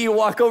meal I see you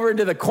walk over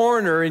into the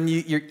corner and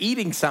you're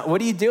eating something.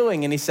 What are you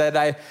doing?" And he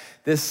said,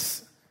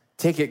 "This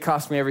ticket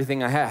cost me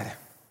everything I had.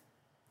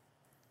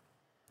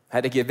 I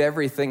had to give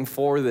everything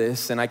for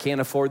this and I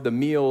can't afford the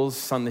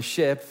meals on the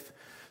ship.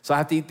 So I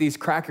have to eat these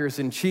crackers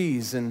and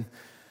cheese." And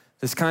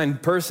this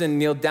kind person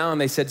kneeled down.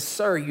 They said,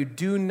 "Sir, you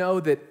do know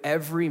that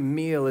every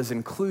meal is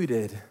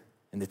included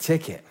in the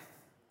ticket."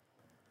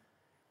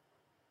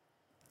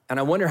 And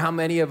I wonder how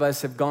many of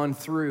us have gone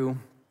through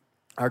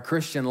our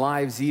Christian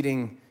lives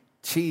eating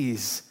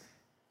cheese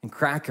and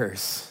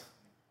crackers,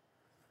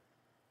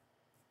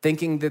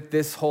 thinking that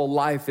this whole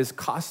life is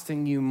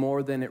costing you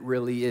more than it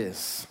really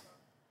is.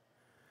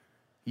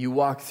 You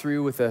walk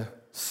through with a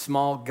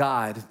small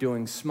God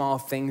doing small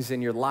things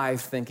in your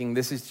life, thinking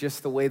this is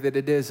just the way that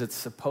it is. It's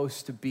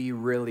supposed to be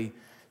really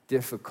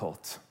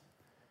difficult.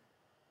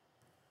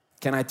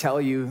 Can I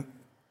tell you,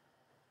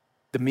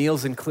 the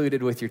meal's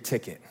included with your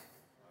ticket.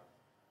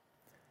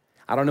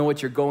 I don't know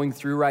what you're going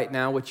through right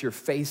now, what you're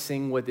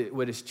facing, what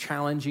is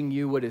challenging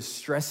you, what is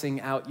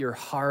stressing out your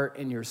heart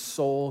and your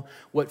soul,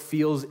 what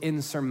feels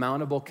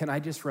insurmountable. Can I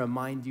just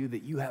remind you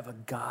that you have a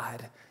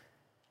God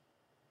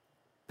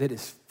that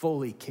is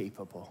fully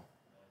capable?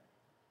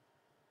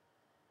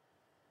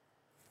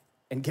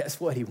 And guess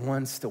what? He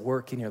wants to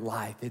work in your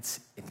life. It's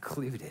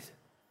included.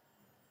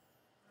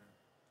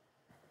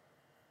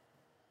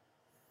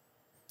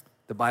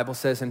 The Bible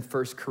says in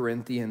 1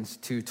 Corinthians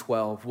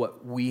 2:12,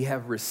 what we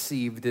have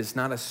received is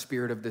not a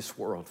spirit of this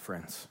world,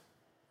 friends,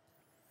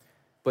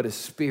 but a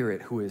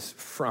spirit who is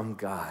from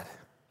God,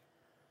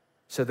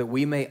 so that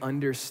we may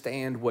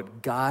understand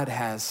what God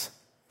has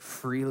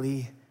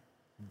freely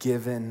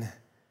given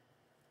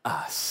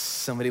us.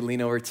 Somebody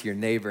lean over to your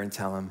neighbor and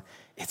tell him,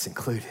 it's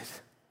included.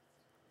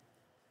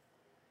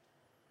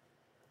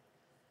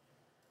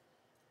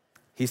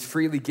 He's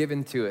freely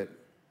given to it.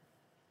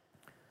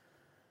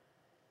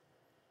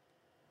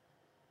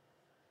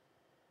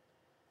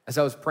 As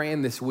I was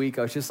praying this week,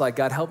 I was just like,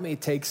 God, help me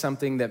take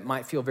something that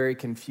might feel very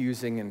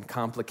confusing and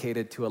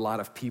complicated to a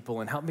lot of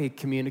people and help me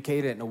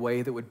communicate it in a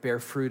way that would bear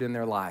fruit in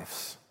their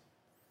lives.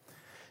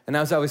 And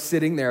as I was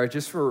sitting there, I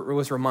just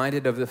was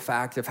reminded of the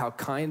fact of how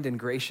kind and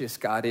gracious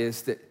God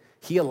is, that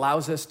he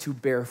allows us to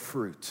bear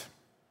fruit.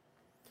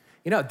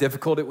 You know how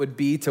difficult it would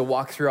be to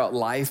walk throughout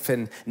life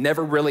and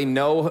never really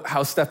know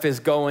how stuff is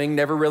going,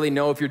 never really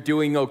know if you're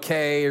doing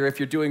okay or if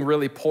you're doing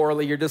really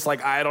poorly. You're just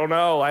like, I don't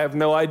know, I have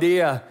no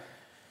idea.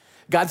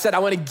 God said, I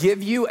want to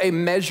give you a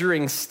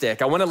measuring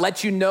stick. I want to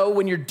let you know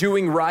when you're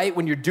doing right,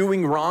 when you're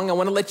doing wrong. I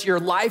want to let your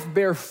life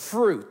bear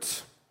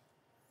fruit.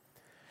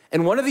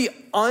 And one of the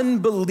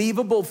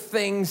unbelievable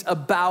things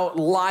about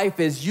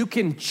life is you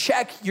can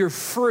check your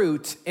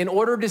fruit in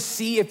order to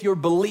see if your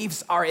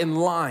beliefs are in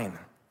line.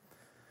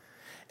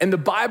 And the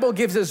Bible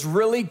gives us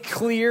really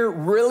clear,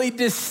 really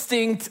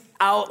distinct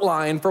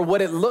outline for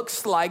what it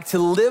looks like to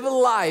live a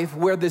life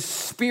where the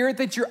spirit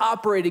that you're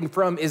operating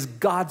from is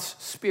God's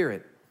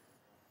spirit.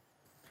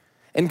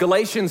 In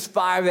Galatians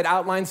 5, it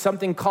outlines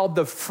something called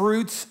the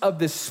fruits of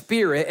the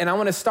Spirit. And I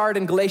want to start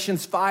in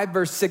Galatians 5,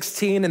 verse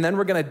 16, and then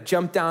we're going to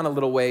jump down a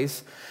little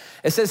ways.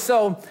 It says,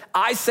 so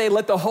I say,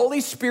 let the Holy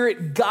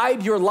Spirit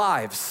guide your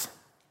lives.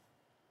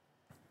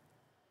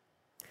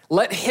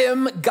 Let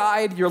him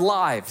guide your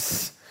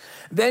lives.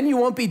 Then you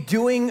won't be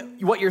doing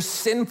what your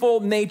sinful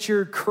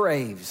nature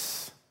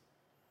craves.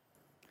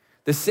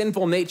 The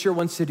sinful nature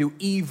wants to do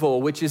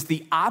evil, which is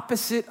the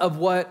opposite of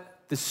what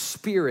the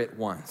Spirit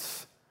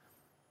wants.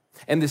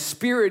 And the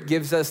Spirit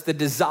gives us the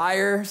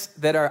desires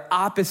that are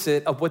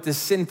opposite of what the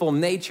sinful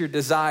nature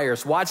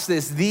desires. Watch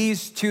this.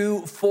 These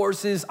two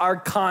forces are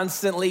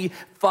constantly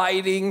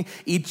fighting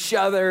each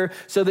other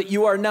so that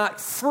you are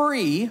not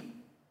free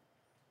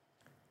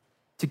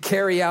to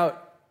carry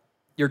out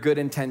your good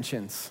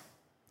intentions.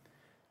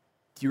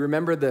 Do you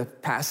remember the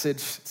passage,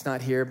 it's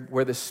not here,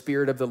 where the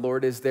Spirit of the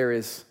Lord is, there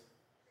is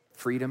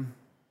freedom?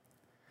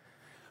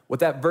 What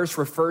that verse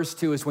refers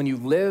to is when you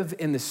live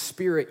in the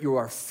Spirit, you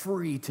are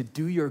free to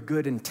do your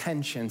good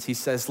intentions. He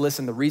says,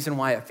 listen, the reason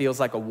why it feels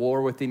like a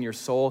war within your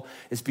soul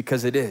is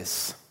because it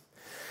is.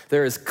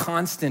 There is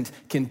constant,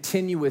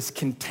 continuous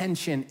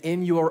contention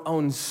in your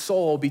own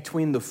soul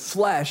between the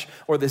flesh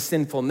or the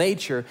sinful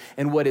nature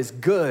and what is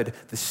good,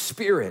 the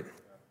Spirit.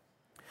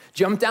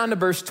 Jump down to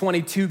verse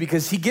 22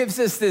 because he gives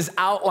us this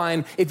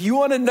outline. If you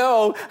want to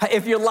know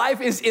if your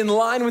life is in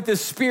line with the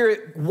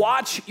Spirit,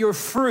 watch your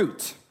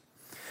fruit.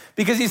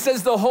 Because he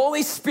says the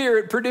Holy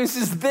Spirit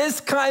produces this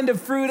kind of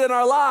fruit in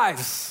our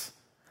lives.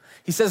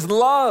 He says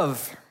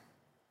love,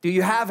 do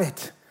you have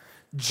it?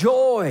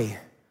 Joy,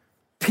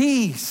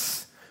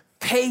 peace,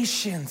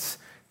 patience,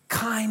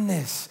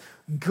 kindness,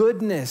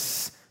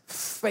 goodness,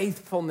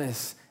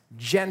 faithfulness,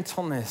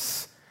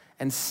 gentleness,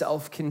 and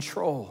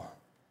self-control.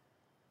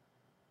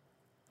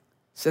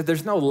 Said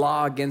there's no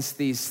law against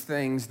these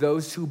things.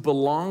 Those who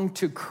belong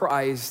to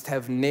Christ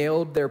have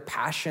nailed their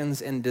passions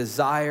and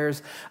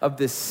desires of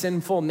this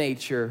sinful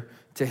nature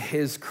to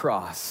his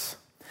cross,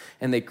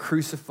 and they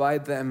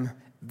crucified them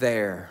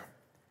there.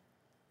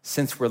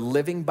 Since we're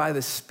living by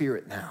the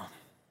Spirit now,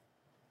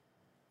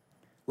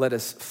 let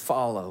us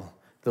follow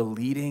the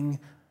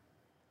leading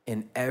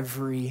in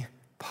every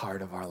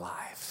part of our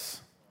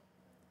lives.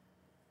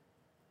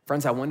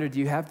 Friends, I wonder, do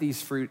you have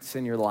these fruits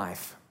in your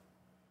life?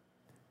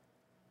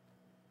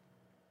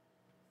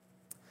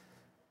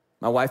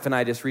 My wife and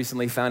I just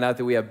recently found out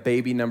that we have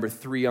baby number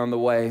 3 on the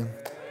way.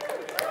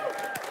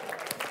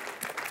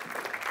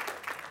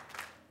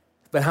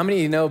 But how many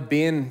of you know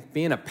being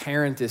a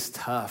parent is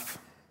tough?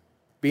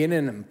 Being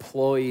an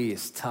employee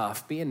is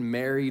tough. Being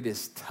married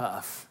is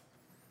tough.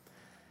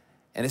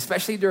 And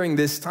especially during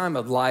this time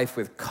of life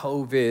with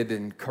COVID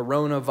and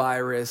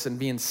coronavirus and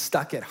being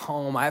stuck at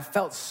home, I've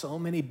felt so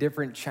many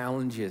different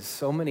challenges,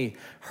 so many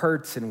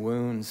hurts and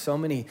wounds, so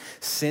many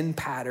sin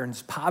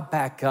patterns pop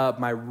back up,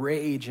 my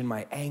rage and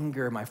my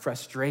anger, my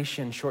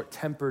frustration,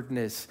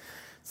 short-temperedness.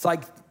 It's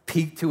like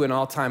peaked to an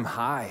all-time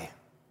high.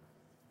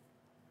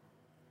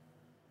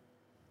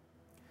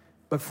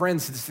 But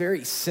friends, it's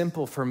very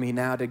simple for me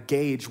now to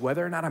gauge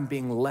whether or not I'm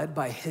being led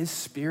by his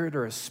Spirit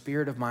or a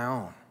spirit of my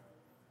own.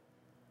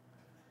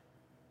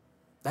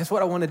 That's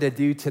what I wanted to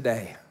do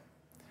today.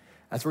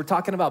 As we're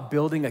talking about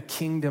building a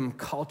kingdom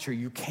culture,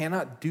 you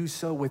cannot do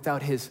so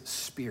without his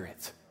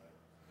Spirit.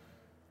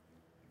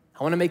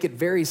 I want to make it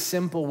very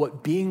simple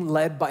what being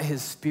led by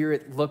his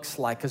Spirit looks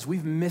like, because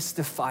we've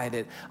mystified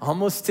it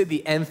almost to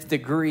the nth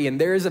degree,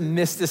 and there is a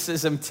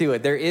mysticism to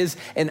it. There is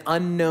an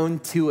unknown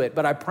to it,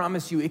 but I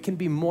promise you it can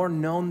be more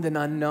known than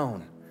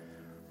unknown.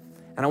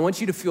 And I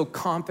want you to feel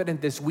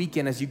confident this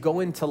weekend as you go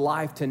into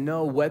life to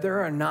know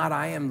whether or not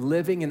I am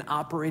living and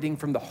operating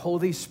from the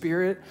Holy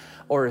Spirit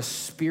or a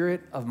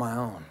spirit of my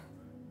own.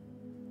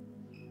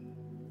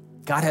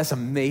 God has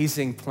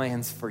amazing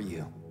plans for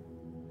you.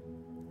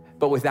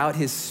 But without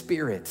his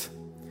Spirit,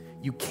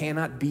 you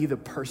cannot be the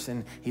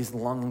person he's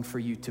longing for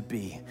you to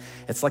be.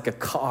 It's like a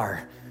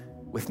car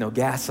with no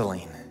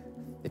gasoline.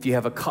 If you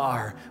have a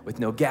car with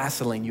no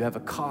gasoline, you have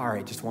a car,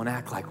 it just won't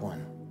act like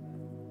one.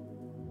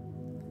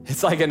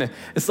 It's like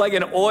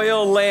an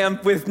oil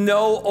lamp with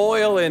no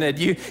oil in it.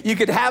 You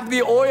could have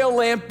the oil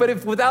lamp, but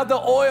if without the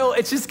oil,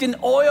 it's just an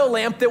oil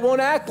lamp that won't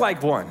act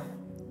like one.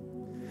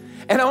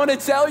 And I want to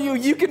tell you,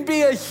 you can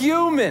be a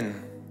human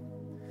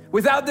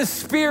without the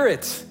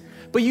Spirit,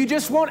 but you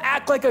just won't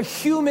act like a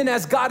human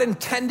as God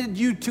intended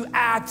you to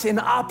act and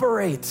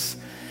operate.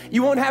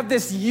 You won't have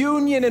this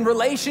union and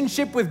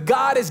relationship with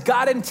God as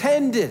God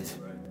intended.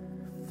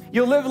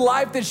 You'll live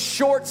life that's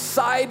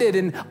short-sighted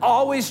and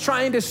always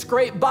trying to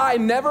scrape by,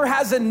 never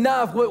has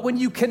enough. When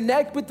you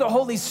connect with the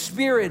Holy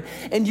Spirit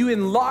and you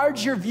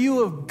enlarge your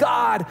view of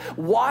God,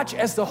 watch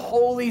as the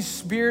Holy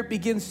Spirit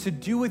begins to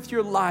do with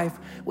your life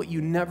what you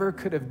never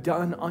could have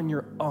done on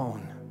your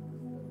own.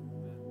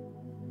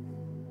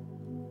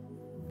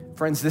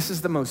 Friends, this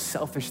is the most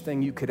selfish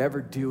thing you could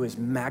ever do, is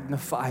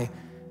magnify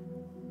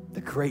the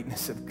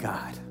greatness of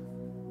God.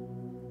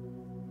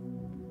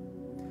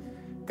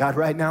 God,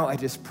 right now, I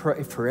just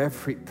pray for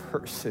every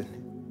person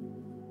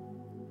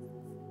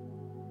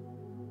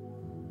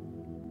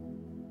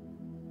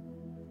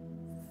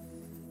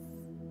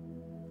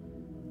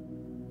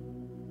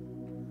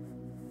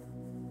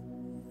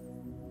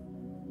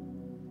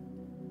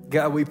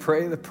God, we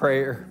pray the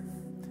prayer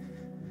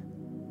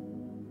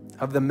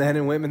of the men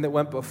and women that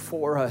went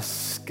before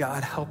us.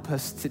 God, help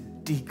us to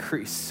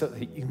decrease so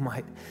that you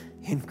might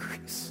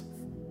increase.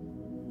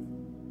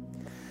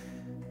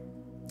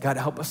 God,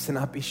 help us to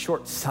not be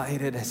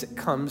short-sighted as it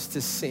comes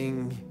to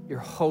seeing your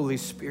Holy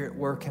Spirit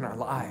work in our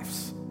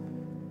lives.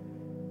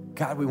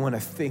 God, we want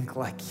to think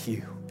like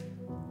you,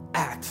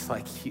 act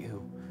like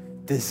you,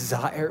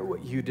 desire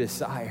what you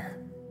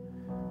desire.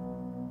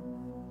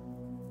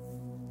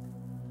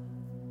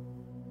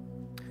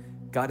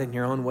 God, in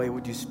your own way,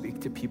 would you speak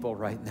to people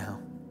right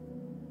now?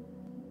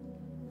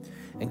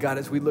 And God,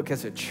 as we look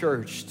as a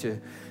church to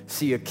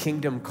see a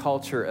kingdom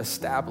culture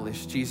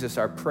established, Jesus,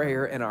 our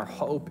prayer and our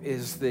hope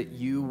is that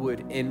you would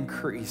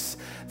increase,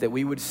 that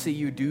we would see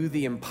you do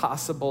the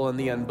impossible and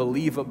the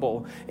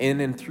unbelievable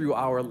in and through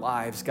our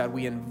lives. God,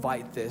 we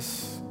invite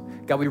this.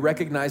 God, we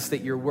recognize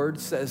that your word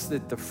says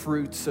that the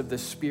fruits of the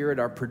Spirit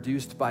are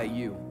produced by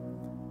you.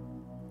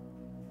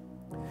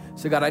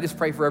 So God, I just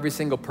pray for every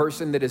single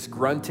person that is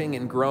grunting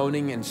and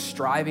groaning and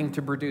striving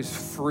to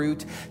produce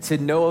fruit to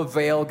no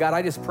avail. God,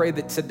 I just pray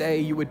that today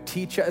you would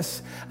teach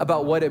us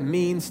about what it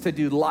means to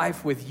do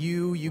life with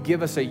you. You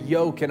give us a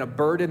yoke and a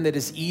burden that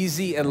is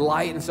easy and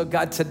light. And so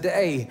God,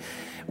 today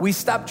we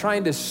stop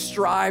trying to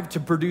strive to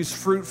produce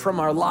fruit from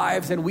our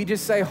lives and we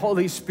just say,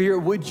 Holy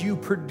Spirit, would you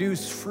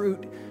produce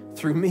fruit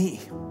through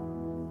me?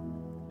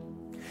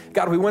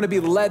 God, we want to be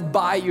led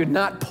by you,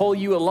 not pull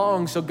you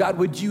along. So God,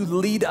 would you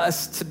lead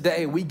us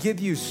today? We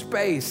give you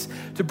space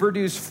to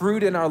produce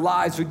fruit in our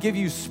lives. We give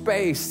you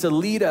space to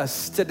lead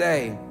us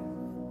today.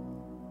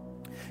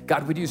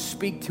 God, would you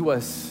speak to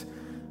us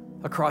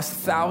across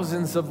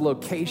thousands of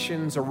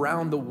locations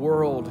around the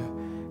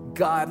world?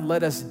 God,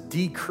 let us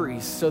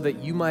decrease so that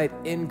you might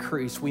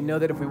increase. We know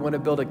that if we want to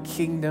build a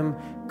kingdom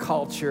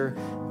culture,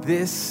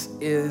 this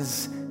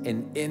is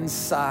an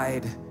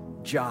inside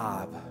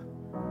job.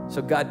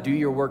 So God, do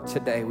your work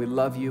today. We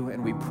love you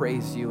and we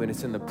praise you, and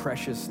it's in the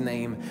precious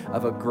name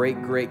of a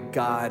great, great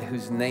God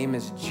whose name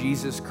is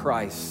Jesus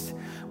Christ.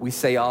 We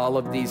say all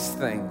of these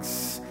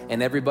things.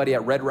 And everybody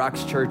at Red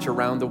Rocks Church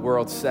around the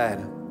world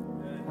said,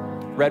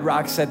 Red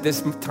Rocks at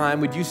this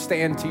time, would you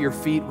stand to your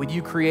feet? Would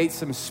you create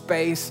some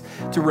space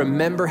to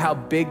remember how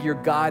big your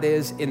God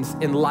is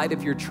in light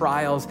of your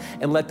trials,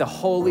 and let the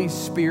Holy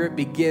Spirit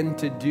begin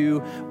to do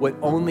what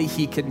only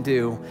he can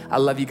do. I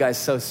love you guys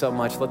so, so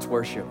much. Let's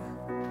worship.